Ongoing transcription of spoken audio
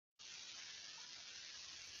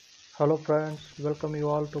Hello friends, welcome you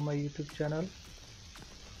all to my YouTube channel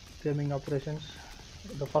Gaming Operations.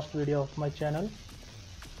 The first video of my channel.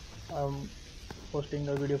 I'm posting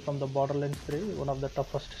a video from the Borderlands 3, one of the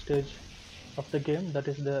toughest stage of the game, that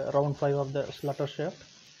is the round 5 of the slaughter shaft.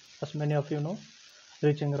 As many of you know,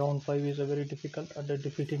 reaching round 5 is a very difficult and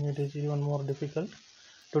defeating it is even more difficult.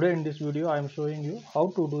 Today in this video I am showing you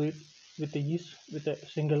how to do it with ease with a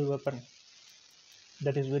single weapon.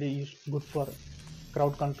 That is very good for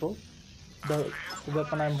crowd control. The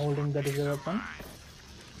weapon I am holding, that is a weapon.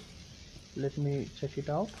 Let me check it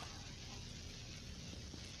out.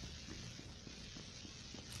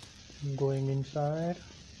 Going inside.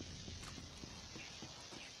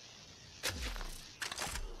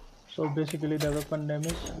 So basically the weapon name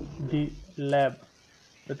is the lab,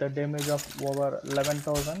 with a damage of over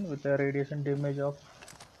 11,000, with a radiation damage of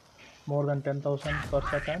more than 10,000 per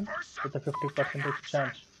second, with a 50%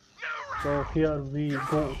 chance. So here we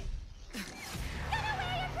go.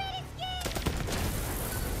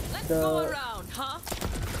 The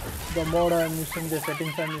mode I am using, the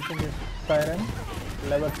settings I am using is Siren,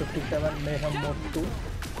 level 57, Mayhem mode 2.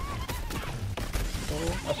 So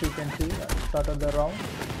as you can see, I started the round.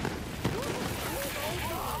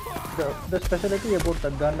 The specialty about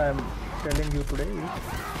the gun I am telling you today is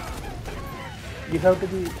you have to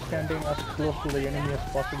be standing as close to the enemy as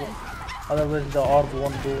possible, otherwise the orb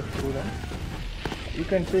won't go through them. You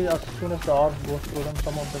can see as soon as the orb goes through them,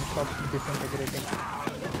 some of them start disintegrating.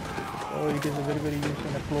 So it is very useful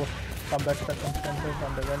in a close combat circumstances,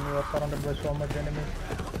 and when you are surrounded by so much enemies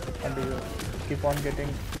and you keep on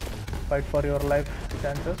getting fight for your life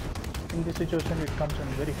chances, in this situation it comes in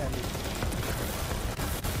very handy.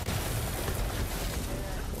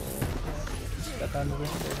 So, second win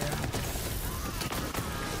again.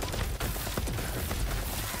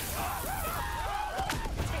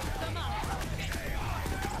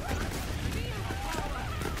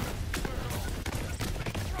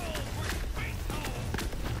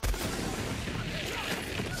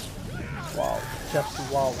 Wow, just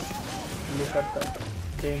wow, look at the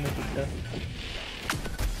damage it does.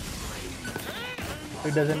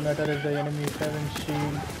 It doesn't matter if the enemy is having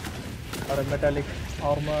shield or a metallic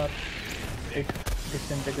armor, it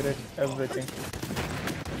disintegrates everything.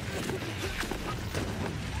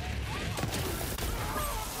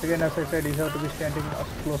 Again, as I said, you have to be standing as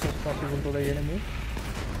close as possible to the enemy,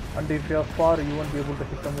 and if you are far you won't be able to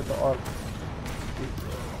hit them with the orb.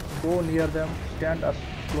 Go near them, stand as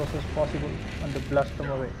close as possible and blast them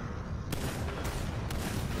away.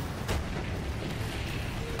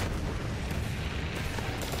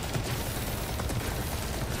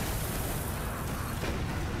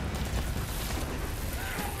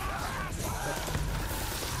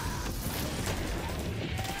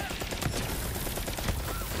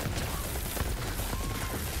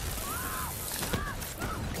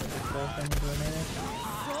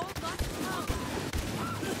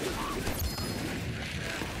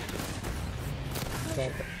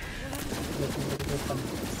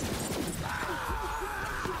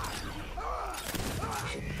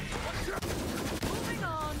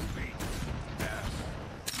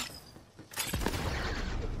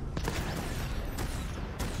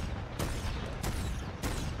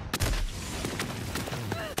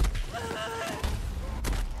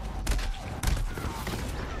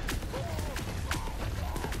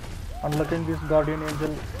 Unlocking this guardian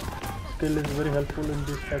angel skill is very helpful in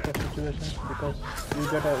these type of situations, because you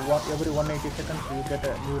get every 180 seconds you get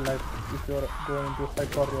a new life if you are going to fight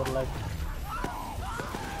for your life.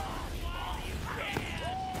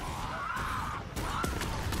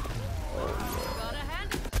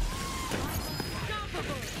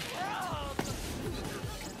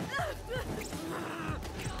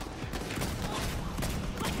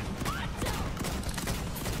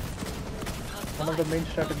 One of the main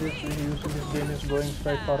strategies we use in this game is going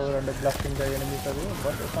straight forward and blasting the enemies away,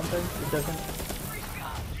 but sometimes it doesn't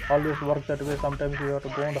always work that way. Sometimes you have to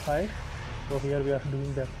go and hide, so here we are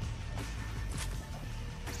doing that.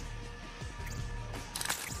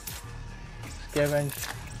 Scavenge.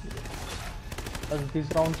 As these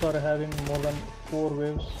rounds are having more than 4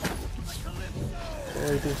 waves, so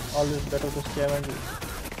it is always better to scavenge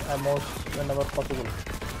ammo whenever possible.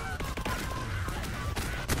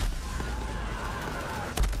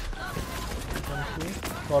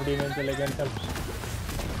 Guardian angel again helps.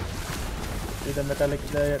 With the metallic,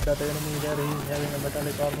 that enemy there, he is having a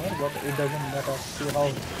metallic armor, but it doesn't matter. See how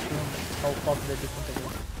soon, how fast they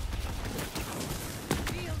disintegrate.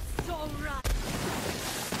 Oh,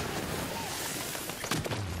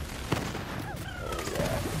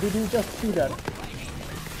 yeah. Did you just see that?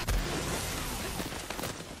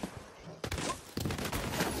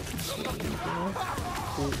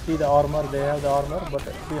 See the armor, they have the armor, but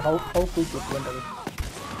see how quick it went away.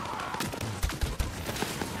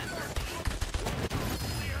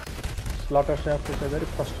 Slaughter shaft is a very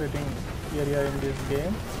frustrating area in this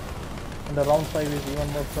game, and the round 5 is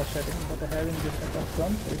even more frustrating, but having this set of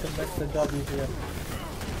guns, it makes the job easier.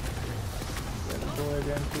 Let's go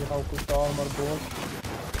again, see how quick the armor goes,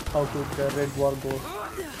 how quick the red war goes.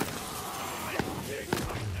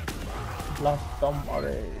 Blast them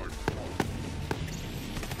away.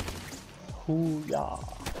 Hoo-yah.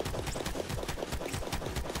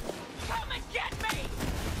 Come and get me!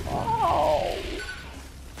 Ow.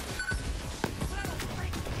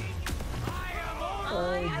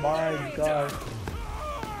 Oh my god.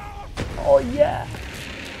 Oh yeah.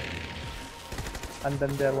 And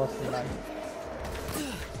then there was the knife.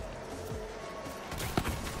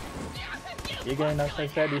 Again, as I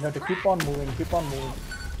said, you have to keep on moving, keep on moving.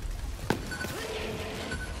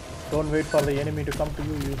 Don't wait for the enemy to come to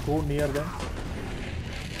you, you go near them.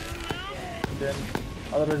 Then,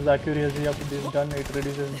 otherwise the accuracy of this gun, it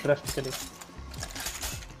reduces drastically.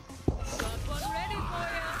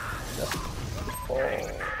 Just, oh.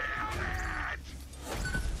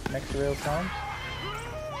 Next wave comes.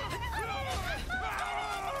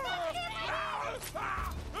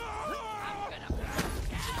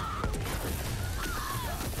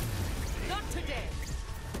 Not today.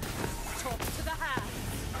 Talk to the hand.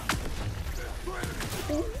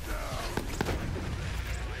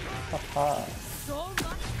 Haha. So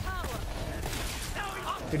much power.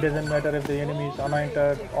 It doesn't matter if the enemy is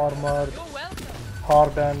anointed, armored, You're welcome.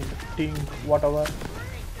 hardened, ting, whatever.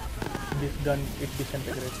 This gun, it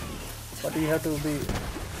disintegrates. But you have to be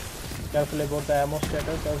careful about the ammo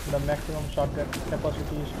status, as the maximum shotgun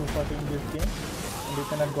capacity is 240 in this game, and you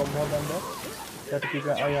cannot go more than that. You have to keep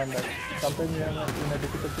an eye on that. Sometimes you are in a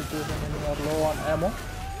difficult situation when you are low on ammo,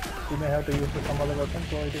 you may have to use some other weapon,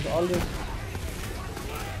 so it is always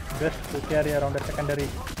best to carry around a secondary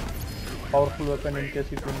powerful weapon in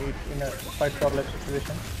case if you need in a fight or life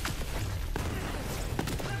situation.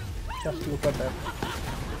 Just look at that.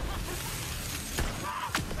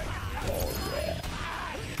 Oh yeah.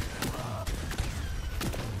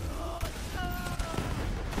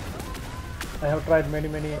 I have tried many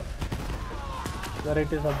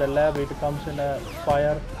varieties of the lab. It comes in a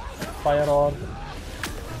fire orb,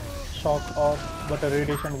 shock orb, but the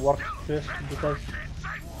radiation works best because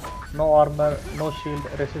no armor, no shield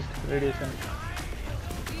resist radiation.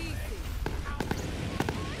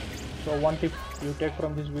 So one tip you take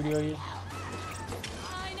from this video is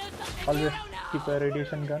always keep a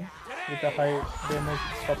radiation gun with a high damage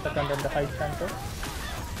per second and a high chances,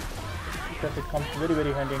 because it comes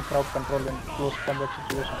very handy in crowd control in close combat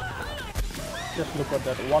situation. Just look at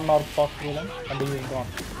that, one orb passed through them and he is gone.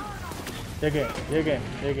 Again.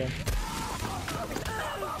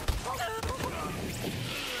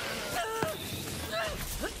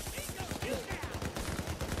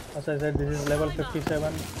 As I said, this is level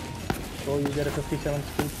 57, so you get a 57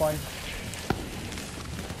 skill point.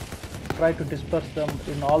 Try to disperse them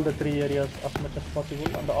in all the 3 areas as much as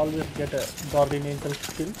possible, and always get a guardian angel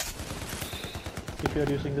skill if you are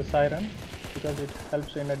using the siren, because it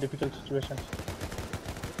helps in a difficult situation.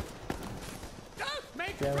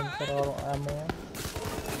 Aiming for our ammo,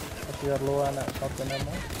 as we are low on shotgun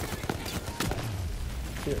ammo.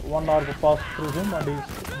 Okay, one orb passed through him and he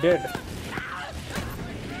is dead.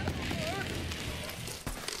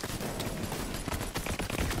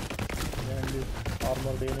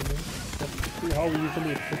 Armor the enemy. Just see how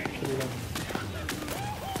easily it fits through them.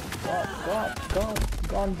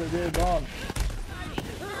 Gone, baby, gone.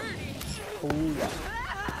 Oh yeah.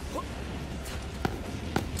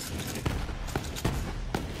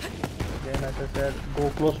 Again, as I said, go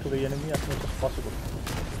close to the enemy as much as possible.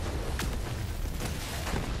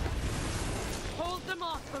 Hold them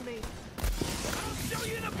off for me.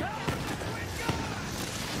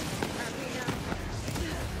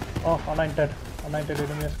 Oh, anointed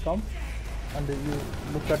enemy has come, and you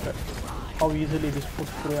look at how easily this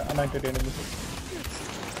puts through an anointed enemy.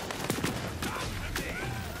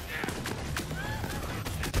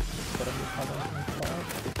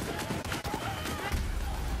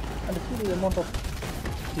 And see the amount of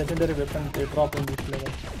legendary weapons they drop in this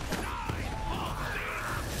level.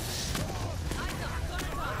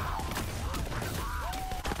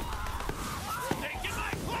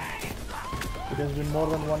 It has been more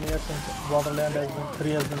than 1 year since Borderlands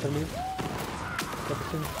 3 has been released, but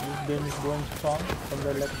since this game is going strong from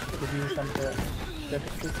the reviews and the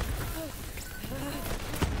statistics.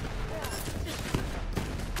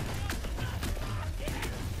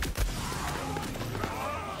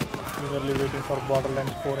 eagerly waiting for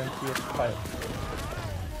Borderlands 4 and PS5.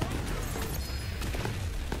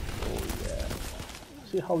 Oh yeah.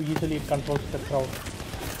 See how easily it controls the crowd.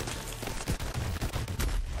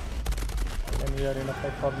 And we are in a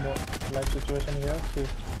fight for more life situation here. See.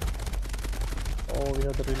 Oh, we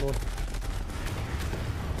have the reload.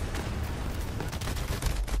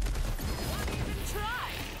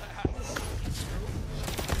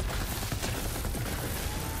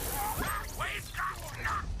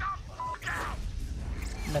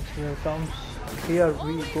 Next here comes, here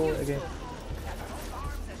we go again.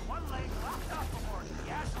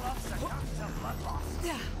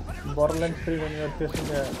 Borderlands 3, when you are facing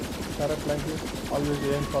a turret like this, always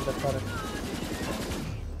aim for the turret.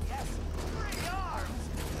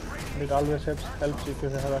 It always helps if you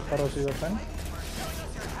have a corrosive weapon.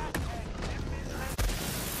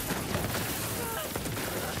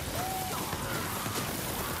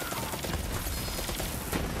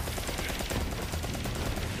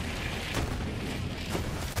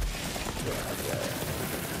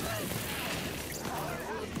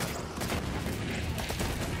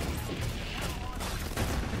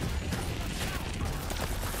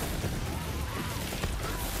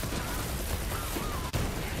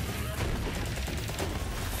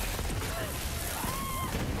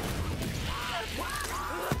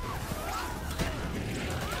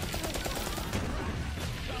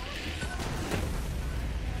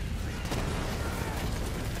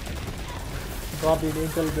 Guardian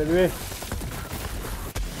Angel, baby.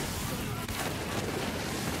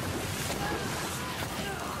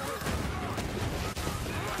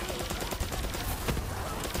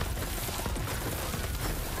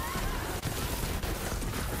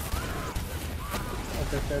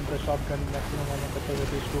 Okay, said the shotgun maximum amount of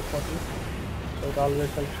capacity is 240, so it always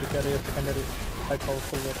helps to carry a secondary high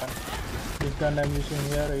powerful weapon. This gun I'm using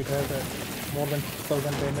here, it has more than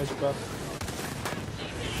 6000 damage per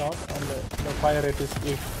shot, and the fire rate is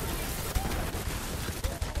 8.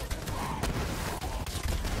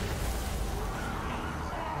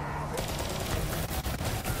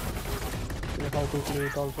 See how quickly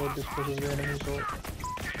it also disposes the enemy, so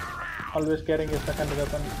always carrying a second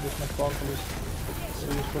weapon this much powerful is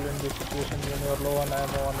useful in this situation when you are low on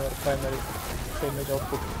ammo on your primary damage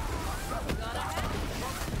output.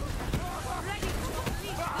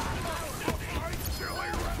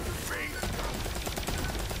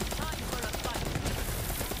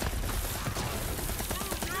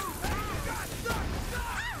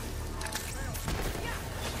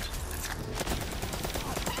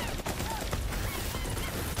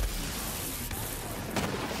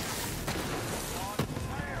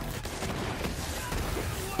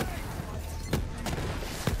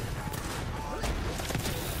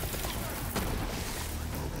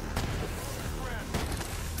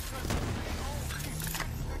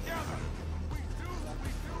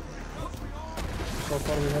 So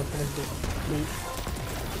far we have finished the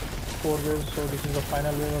 4 waves, so this is the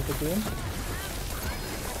final wave of the game.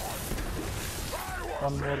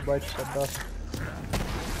 One more bites at dust.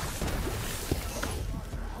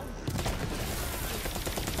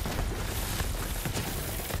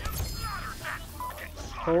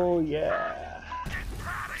 Oh yeah.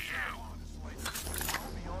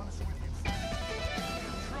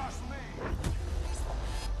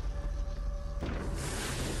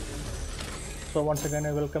 So once again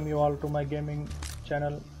I welcome you all to my gaming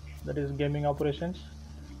channel, that is Gaming Operations.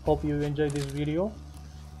 Hope you enjoy this video.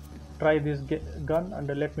 Try this gun and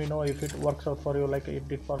let me know if it works out for you like it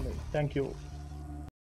did for me. Thank you.